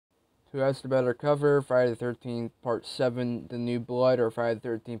Who has the better cover? Friday the 13th Part 7, The New Blood, or Friday the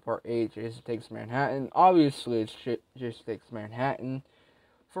 13th Part 8, Jason Takes Manhattan? Obviously, it's Jason Takes Manhattan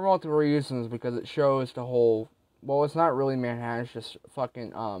for multiple reasons, because it shows the whole. Well, it's not really Manhattan, it's just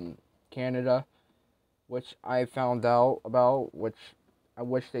fucking Canada, which I found out about, which I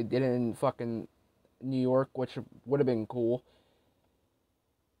wish they did it in fucking New York, which would have been cool.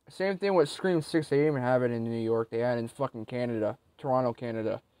 Same thing with Scream 6, they didn't even have it in New York, they had it in fucking Canada, Toronto,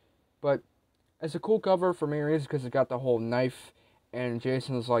 Canada. But it's a cool cover for many reasons, because it got the whole knife, and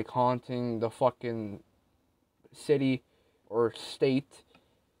Jason's like haunting the fucking city or state,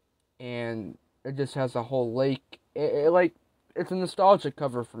 and it just has a whole lake. It's a nostalgic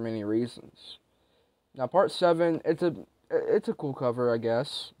cover for many reasons. Now part 7, it's a cool cover, I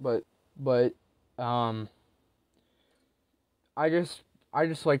guess, but um I just I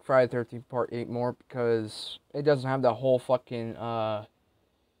just like Friday the 13th Part 8 more, because it doesn't have the whole fucking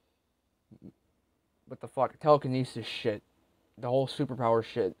what the fuck, telekinesis shit, the whole superpower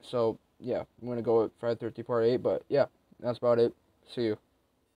shit. So yeah, I'm gonna go with Friday the 13th Part 8. But yeah, that's about it. See you.